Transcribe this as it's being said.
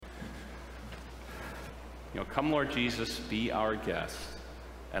Come Lord Jesus, be our guest,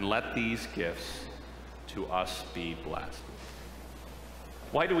 and let these gifts to us be blessed.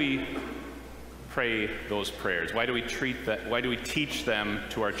 Why do we pray those prayers? Why do we teach them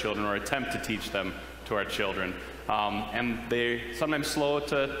to our children, or attempt to teach them to our children? And they're sometimes slow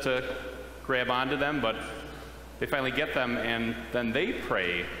to grab onto them, but they finally get them, and then they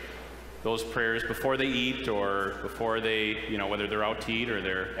pray those prayers before they eat, or before they, whether they're out to eat or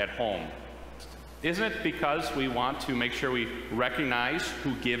they're at home. Isn't it because we want to make sure we recognize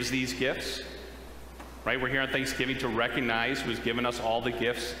who gives these gifts? Right? We're here on Thanksgiving to recognize who's given us all the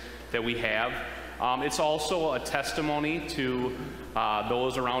gifts that we have. It's also a testimony to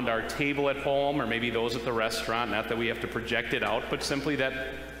those around our table at home, or maybe those at the restaurant, not that we have to project it out, but simply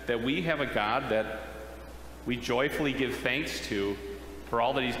that we have a God that we joyfully give thanks to for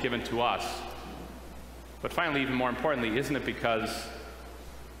all that he's given to us. But finally, even more importantly, isn't it because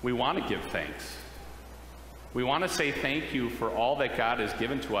we want to give thanks? We want to say thank you for all that God has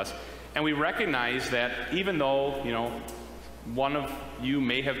given to us. And we recognize that even though, one of you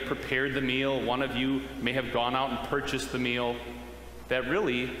may have prepared the meal, one of you may have gone out and purchased the meal, that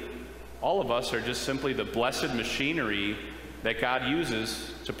really all of us are just simply the blessed machinery that God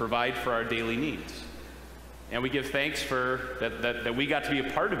uses to provide for our daily needs. And we give thanks for that we got to be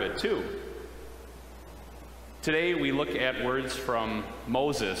a part of it too. Today we look at words from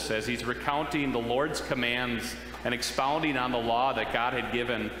Moses as he's recounting the Lord's commands and expounding on the law that God had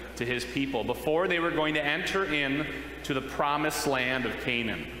given to his people before they were going to enter in to the promised land of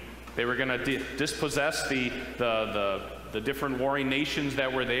Canaan. They were going to dispossess the different warring nations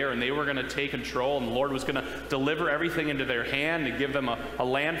that were there, and they were going to take control, and the Lord was going to deliver everything into their hand and give them a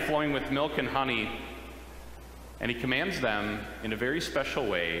land flowing with milk and honey. And he commands them in a very special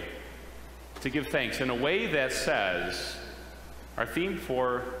way to give thanks, in a way that says, our theme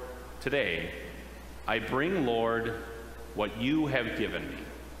for today, I bring, Lord, what you have given me.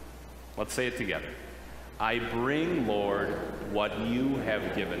 Let's say it together. I bring, Lord, what you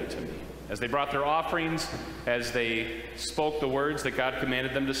have given to me. As they brought their offerings, as they spoke the words that God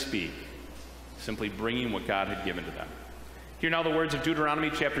commanded them to speak, simply bringing what God had given to them. Hear now the words of Deuteronomy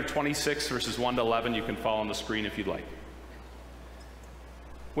chapter 26, verses 1 to 11. You can follow on the screen if you'd like.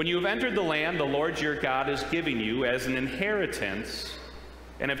 When you have entered the land the Lord your God is giving you as an inheritance,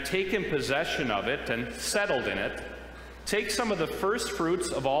 and have taken possession of it and settled in it, take some of the first fruits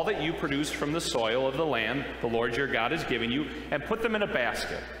of all that you produce from the soil of the land the Lord your God is giving you, and put them in a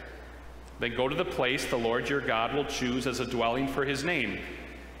basket. Then go to the place the Lord your God will choose as a dwelling for his name,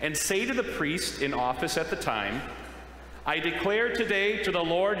 and say to the priest in office at the time, I declare today to the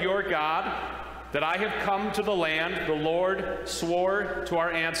Lord your God that I have come to the land the Lord swore to our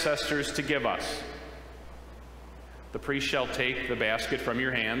ancestors to give us. The priest shall take the basket from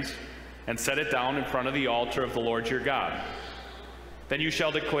your hands and set it down in front of the altar of the Lord your God. Then you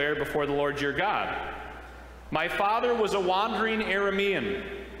shall declare before the Lord your God, my father was a wandering Aramean,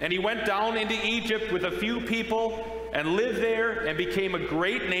 and he went down into Egypt with a few people and lived there and became a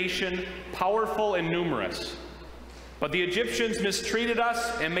great nation, powerful and numerous. But the Egyptians mistreated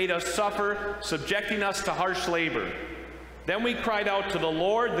us and made us suffer, subjecting us to harsh labor. Then we cried out to the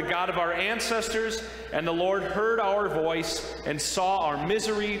Lord, the God of our ancestors, and the Lord heard our voice and saw our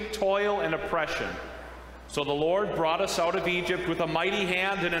misery, toil, and oppression. So the Lord brought us out of Egypt with a mighty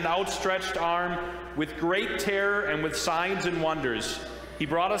hand and an outstretched arm, with great terror and with signs and wonders. He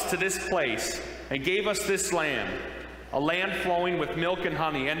brought us to this place and gave us this land, a land flowing with milk and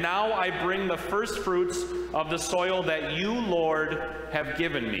honey. And now I bring the first fruits of the soil that you, Lord, have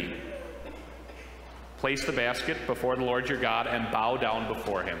given me. Place the basket before the Lord your God and bow down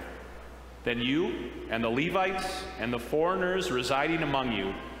before him. Then you and the Levites and the foreigners residing among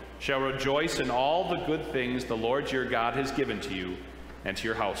you shall rejoice in all the good things the Lord your God has given to you and to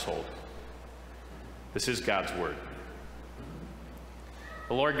your household. This is God's word.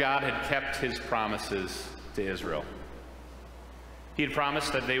 The Lord God had kept his promises to Israel. He had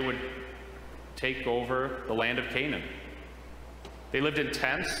promised that they would take over the land of Canaan. They lived in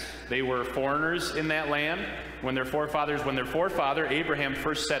tents. They were foreigners in that land. When their forefather Abraham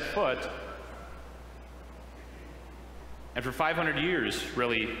first set foot, and for 500 years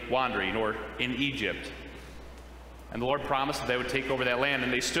really wandering, or in Egypt. And the Lord promised that they would take over that land.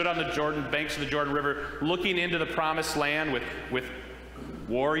 And they stood on the banks of the Jordan River, looking into the promised land with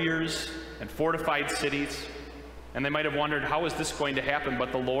warriors and fortified cities. And they might have wondered, how is this going to happen?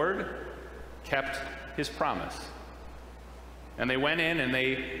 But the Lord kept his promise. And they went in and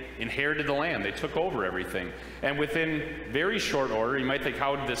they inherited the land. They took over everything. And within very short order, you might think,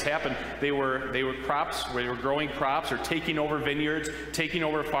 how did this happen? They were growing crops or taking over vineyards, taking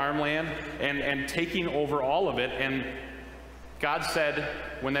over farmland, and taking over all of it. And God said,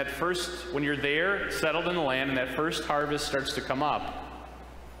 when you're there, settled in the land, and that first harvest starts to come up,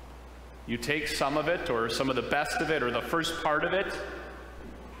 you take some of it, or some of the best of it, or the first part of it,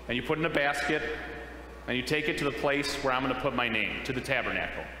 and you put it in a basket, and you take it to the place where I'm going to put my name, to the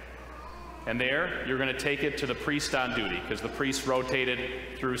tabernacle. And there, you're going to take it to the priest on duty, because the priest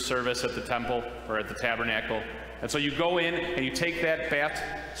rotated through service at the temple or at the tabernacle. And so you go in and you take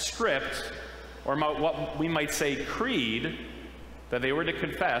that script, or what we might say creed, that they were to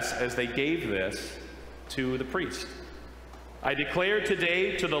confess as they gave this to the priest. I declare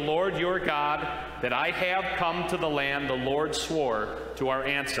today to the Lord your God that I have come to the land the Lord swore to our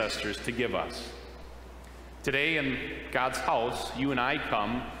ancestors to give us. Today in God's house, you and I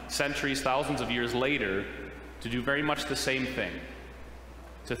come centuries, thousands of years later to do very much the same thing.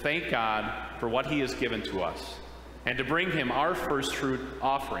 To thank God for what he has given to us and to bring him our first fruit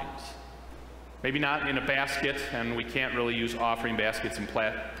offerings. Maybe not in a basket, and we can't really use offering baskets and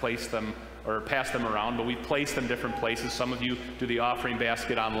place them or pass them around, but we place them different places. Some of you do the offering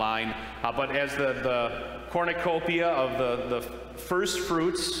basket online. But as the cornucopia of the first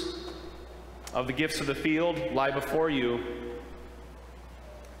fruits of the gifts of the field lie before you,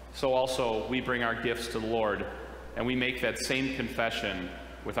 so also we bring our gifts to the Lord, and we make that same confession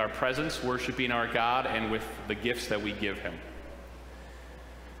with our presence, worshiping our God, and with the gifts that we give him.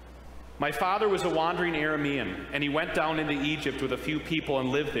 My father was a wandering Aramean, and he went down into Egypt with a few people and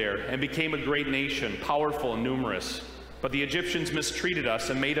lived there, and became a great nation, powerful and numerous. But the Egyptians mistreated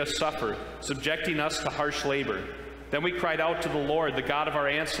us and made us suffer, subjecting us to harsh labor. Then we cried out to the Lord, the God of our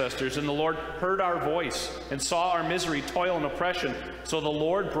ancestors, and the Lord heard our voice and saw our misery, toil, and oppression. So the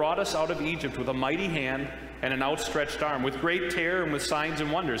Lord brought us out of Egypt with a mighty hand and an outstretched arm, with great terror and with signs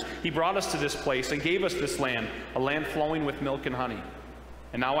and wonders. He brought us to this place and gave us this land, a land flowing with milk and honey.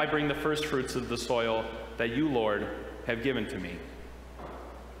 And now I bring the first fruits of the soil that you, Lord, have given to me.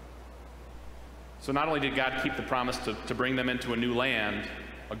 So not only did God keep the promise to bring them into a new land,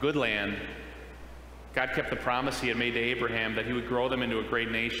 a good land, God kept the promise he had made to Abraham that he would grow them into a great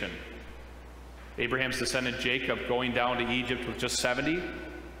nation. Abraham's descendant Jacob going down to Egypt with just 70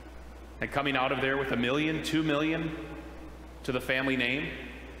 and coming out of there with 1 million, 2 million to the family name.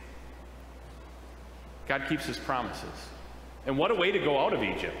 God keeps his promises. And what a way to go out of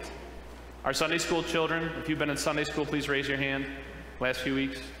Egypt. Our Sunday school children, if you've been in Sunday school, please raise your hand. Last few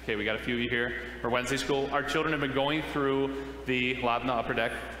weeks? Okay, we got a few of you here. Or Wednesday school. Our children have been going through a lot in the upper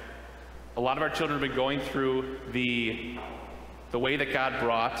deck. A lot of our children have been going through the way that God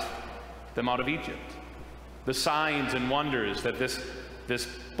brought them out of Egypt. The signs and wonders that this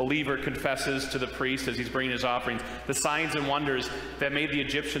believer confesses to the priest as he's bringing his offerings. The signs and wonders that made the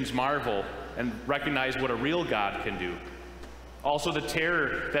Egyptians marvel and recognize what a real God can do. Also the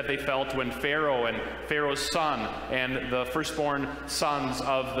terror that they felt when Pharaoh and Pharaoh's son and the firstborn sons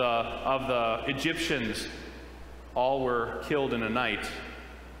of the Egyptians all were killed in a night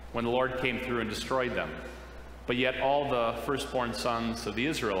when the Lord came through and destroyed them. But yet all the firstborn sons of the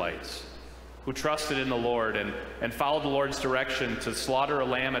Israelites who trusted in the Lord and followed the Lord's direction to slaughter a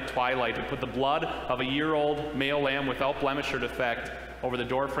lamb at twilight and put the blood of a year-old male lamb without blemish or defect over the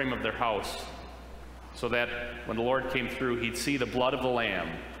doorframe of their house, so that when the Lord came through, he'd see the blood of the lamb,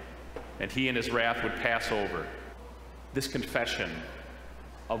 and he in his wrath would pass over. This confession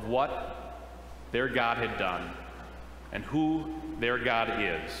of what their God had done and who their God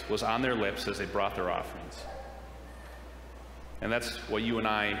is was on their lips as they brought their offerings. And that's what you and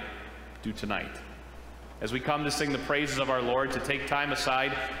I do tonight. As we come to sing the praises of our Lord, to take time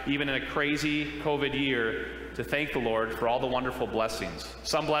aside, even in a crazy COVID year, to thank the Lord for all the wonderful blessings.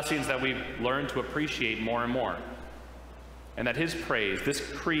 Some blessings that we've learned to appreciate more and more. And that his praise, this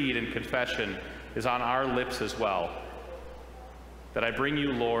creed and confession, is on our lips as well. That I bring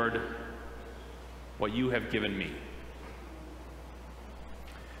you, Lord, what you have given me.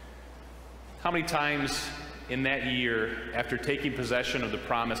 How many times in that year, after taking possession of the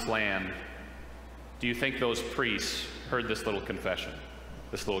promised land, do you think those priests heard this little confession,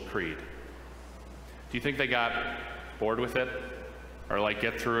 this little creed? Do you think they got bored with it? Or like,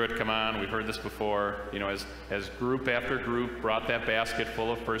 get through it, come on, we've heard this before. You know, as group after group brought that basket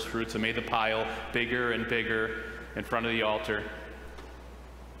full of first fruits and made the pile bigger and bigger in front of the altar?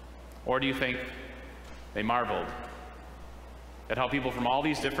 Or do you think they marveled at how people from all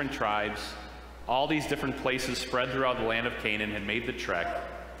these different tribes, all these different places spread throughout the land of Canaan had made the trek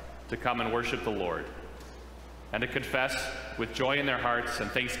to come and worship the Lord? and to confess with joy in their hearts and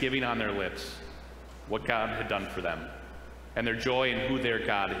thanksgiving on their lips what God had done for them, and their joy in who their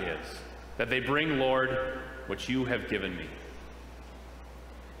God is. That they bring, Lord, what you have given me.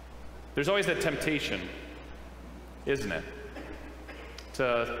 There's always that temptation, isn't it?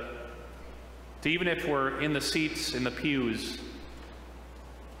 To even if we're in the seats, in the pews,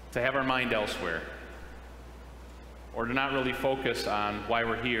 to have our mind elsewhere, or to not really focus on why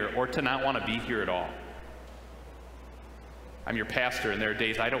we're here, or to not want to be here at all. I'm your pastor, and there are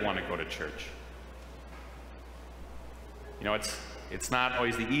days I don't want to go to church. You know, it's not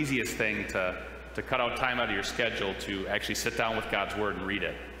always the easiest thing to cut out time out of your schedule to actually sit down with God's Word and read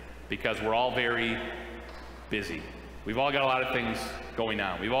it, because we're all very busy. We've all got a lot of things going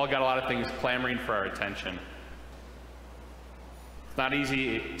on. We've all got a lot of things clamoring for our attention. It's not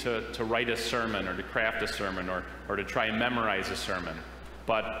easy to write a sermon or to craft a sermon or to try and memorize a sermon.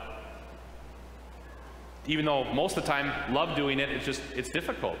 But even though most of the time love doing it, it's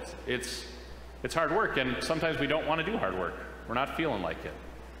difficult. It's hard work, and sometimes we don't want to do hard work. We're not feeling like it.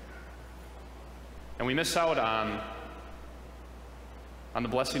 And we miss out on the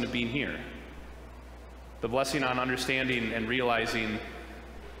blessing of being here. The blessing on understanding and realizing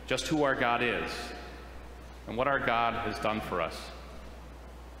just who our God is and what our God has done for us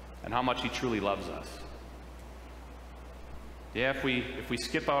and how much he truly loves us. Yeah, if we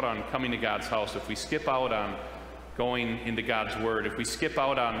skip out on coming to God's house, if we skip out on going into God's Word, if we skip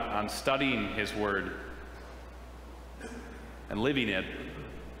out on studying his Word and living it,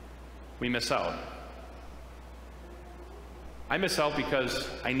 we miss out. I miss out because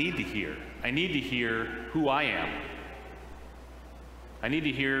I need to hear. I need to hear who I am. I need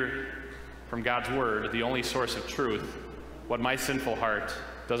to hear from God's Word, the only source of truth, what my sinful heart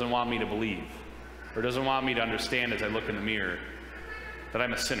doesn't want me to believe, or doesn't want me to understand as I look in the mirror, that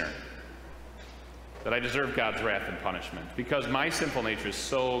I'm a sinner, that I deserve God's wrath and punishment, because my sinful nature is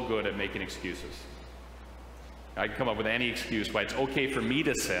so good at making excuses. I can come up with any excuse why it's okay for me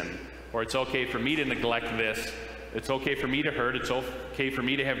to sin, or it's okay for me to neglect this, it's okay for me to hurt, it's okay for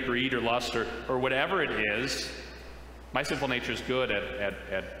me to have greed or lust or whatever it is. My sinful nature is good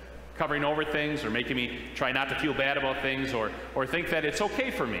at covering over things, or making me try not to feel bad about things, or think that it's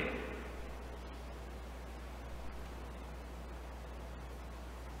okay for me.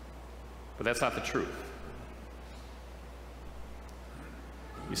 But that's not the truth.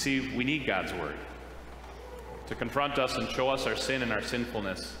 You see, we need God's Word to confront us and show us our sin and our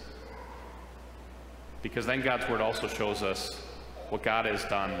sinfulness, because then God's Word also shows us what God has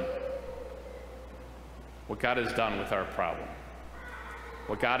done, with our problem,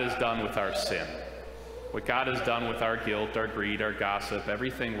 what God has done with our sin, what God has done with our guilt, our greed, our gossip,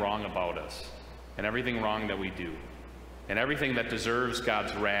 everything wrong about us, and everything wrong that we do, and everything that deserves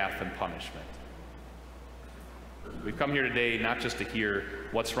God's wrath and punishment. We've come here today not just to hear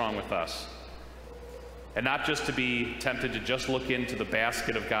what's wrong with us, and not just to be tempted to just look into the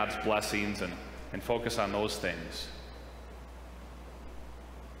basket of God's blessings and focus on those things.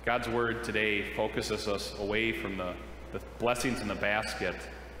 God's Word today focuses us away from the blessings in the basket,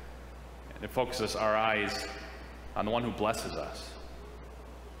 and it focuses our eyes on the one who blesses us,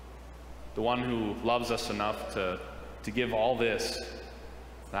 the one who loves us enough to give all this,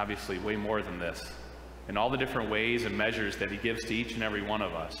 and obviously way more than this, in all the different ways and measures that he gives to each and every one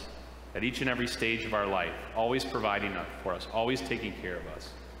of us, at each and every stage of our life, always providing for us, always taking care of us.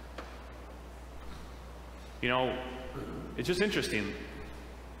 You know, it's just interesting.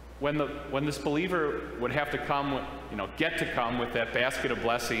 When this believer would have to come, get to come with that basket of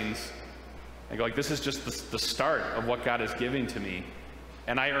blessings and go like, this is just the start of what God is giving to me,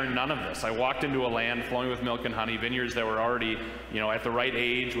 and I earned none of this. I walked into a land flowing with milk and honey, vineyards that were already, at the right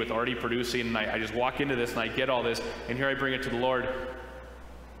age with already producing, and I just walk into this and I get all this, and here I bring it to the Lord.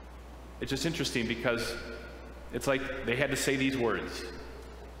 It's just interesting because it's like they had to say these words.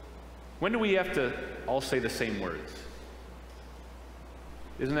 When do we have to all say the same words?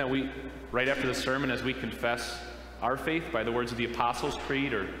 Isn't that right after the sermon, as we confess our faith by the words of the Apostles'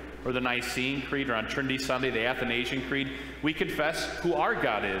 Creed or the Nicene Creed, or on Trinity Sunday, the Athanasian Creed, we confess who our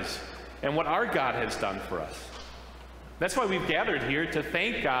God is and what our God has done for us. That's why we've gathered here, to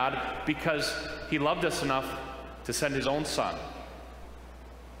thank God because he loved us enough to send his own Son.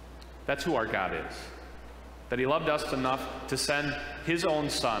 That's who our God is. That he loved us enough to send his own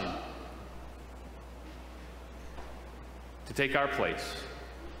Son to take our place,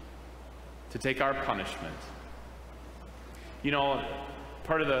 to take our punishment.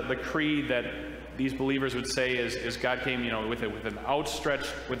 Part of the creed that these believers would say is God came, with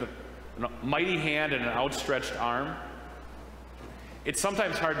a mighty hand and an outstretched arm. It's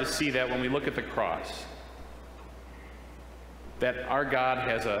sometimes hard to see that when we look at the cross. that our God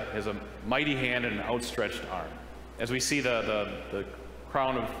has a mighty hand and an outstretched arm. As we see the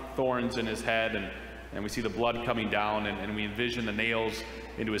crown of thorns in his head, and we see the blood coming down, and we envision the nails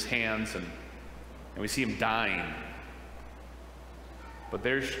into his hands, and we see him dying. But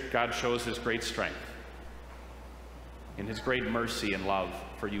there God shows his great strength and his great mercy and love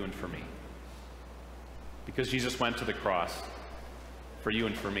for you and for me. Because Jesus went to the cross for you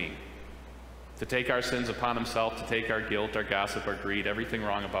and for me, to take our sins upon himself, to take our guilt, our gossip, our greed, everything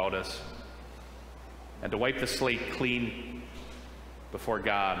wrong about us, and to wipe the slate clean before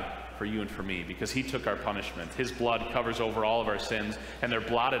God for you and for me, because he took our punishment. His blood covers over all of our sins, and they're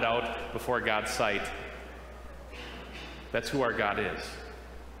blotted out before God's sight. That's who our God is.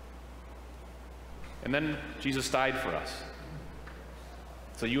 And then Jesus died for us,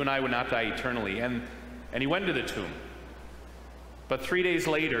 so you and I would not die eternally. And he went to the tomb. But 3 days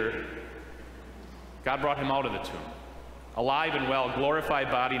later, God brought him out of the tomb, alive and well,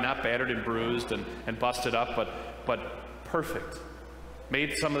 glorified body, not battered and bruised and busted up, but perfect.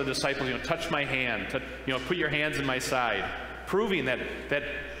 Made some of the disciples, touch my hand, put your hands in my side, proving that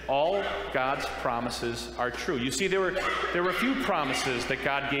all God's promises are true. You see, there were a few promises that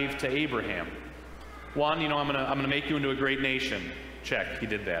God gave to Abraham. One, I'm gonna make you into a great nation. Check, he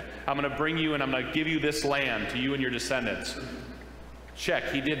did that. I'm gonna bring you and I'm gonna give you this land to you and your descendants. Check,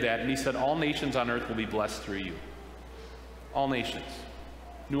 he did that, and he said all nations on earth will be blessed through you. All nations.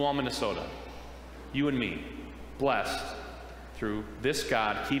 New Ulm, Minnesota. You and me, blessed through this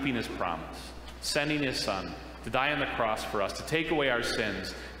God keeping his promise, sending his son to die on the cross for us, to take away our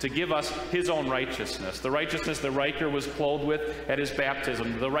sins, to give us his own righteousness, the righteousness that Riker was clothed with at his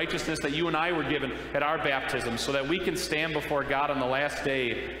baptism, the righteousness that you and I were given at our baptism, so that we can stand before God on the last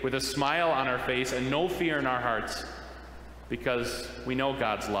day with a smile on our face and no fear in our hearts, because we know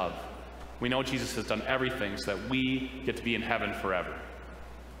God's love. We know Jesus has done everything so that we get to be in heaven forever.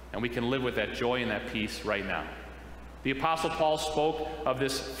 And we can live with that joy and that peace right now. The Apostle Paul spoke of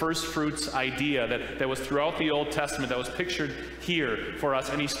this first fruits idea that was throughout the Old Testament, that was pictured here for us.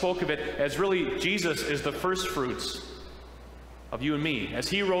 And he spoke of it as really Jesus is the first fruits of you and me. As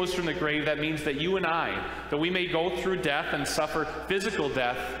he rose from the grave, that means that you and I, that we may go through death and suffer physical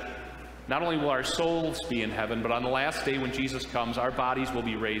death, not only will our souls be in heaven, but on the last day when Jesus comes, our bodies will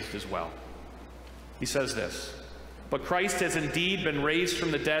be raised as well. He says this, "But Christ has indeed been raised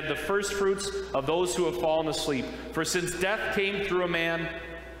from the dead, the first fruits of those who have fallen asleep. For since death came through a man,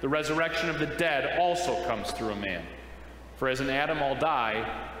 the resurrection of the dead also comes through a man. For as in Adam all die,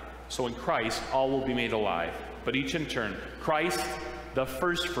 so in Christ all will be made alive, but each in turn. Christ, the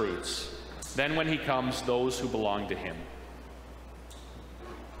first fruits. Then when he comes, those who belong to him."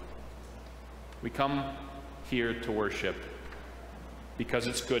 We come here to worship because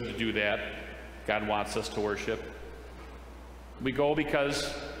it's good to do that. God wants us to worship. We go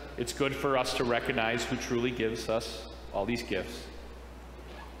because it's good for us to recognize who truly gives us all these gifts.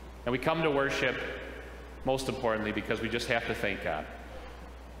 And we come to worship, most importantly, because we just have to thank God.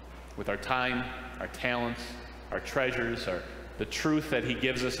 With our time, our talents, our treasures, the truth that he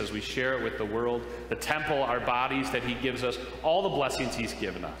gives us as we share it with the world, the temple, our bodies that he gives us, all the blessings he's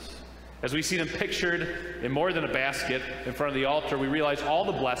given us. As we see them pictured in more than a basket in front of the altar, we realize all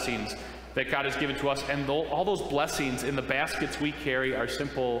the blessings that God has given to us, and all those blessings in the baskets we carry are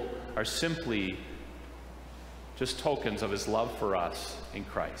simply just tokens of his love for us in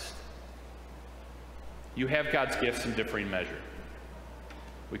Christ. You have God's gifts in differing measure.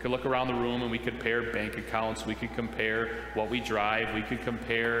 We could look around the room and we could compare bank accounts, we could compare what we drive, we could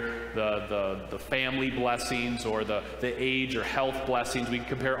compare the family blessings or the age or health blessings, we could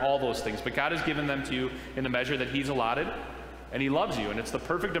compare all those things. But God has given them to you in the measure that he's allotted, and he loves you, and it's the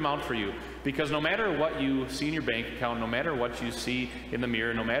perfect amount for you. Because no matter what you see in your bank account, no matter what you see in the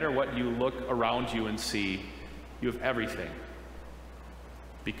mirror, no matter what you look around you and see, you have everything.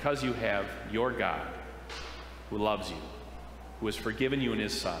 Because you have your God who loves you, who has forgiven you in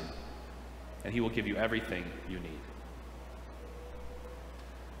his Son, and he will give you everything you need.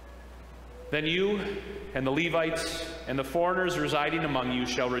 Then you and the Levites and the foreigners residing among you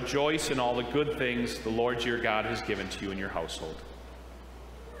shall rejoice in all the good things the Lord your God has given to you and your household.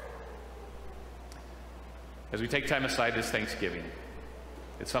 As we take time aside this Thanksgiving,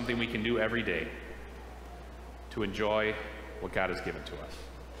 it's something we can do every day to enjoy what God has given to us.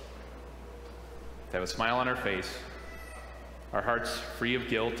 To have a smile on our face, our hearts free of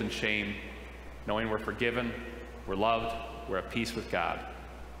guilt and shame, knowing we're forgiven, we're loved, we're at peace with God,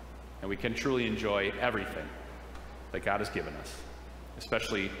 and we can truly enjoy everything that God has given us,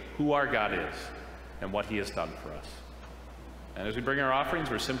 especially who our God is and what he has done for us. And as we bring our offerings,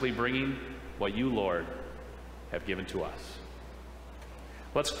 we're simply bringing what you, Lord, have given to us.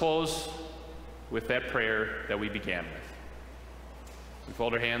 Let's close with that prayer that we began with. We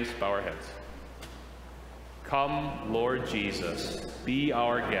fold our hands, bow our heads. Come, Lord Jesus, be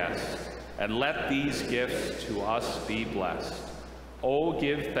our guest, and let these gifts to us be blessed. Oh,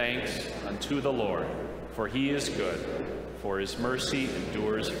 give thanks unto the Lord, for he is good, for his mercy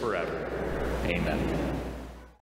endures forever. Amen.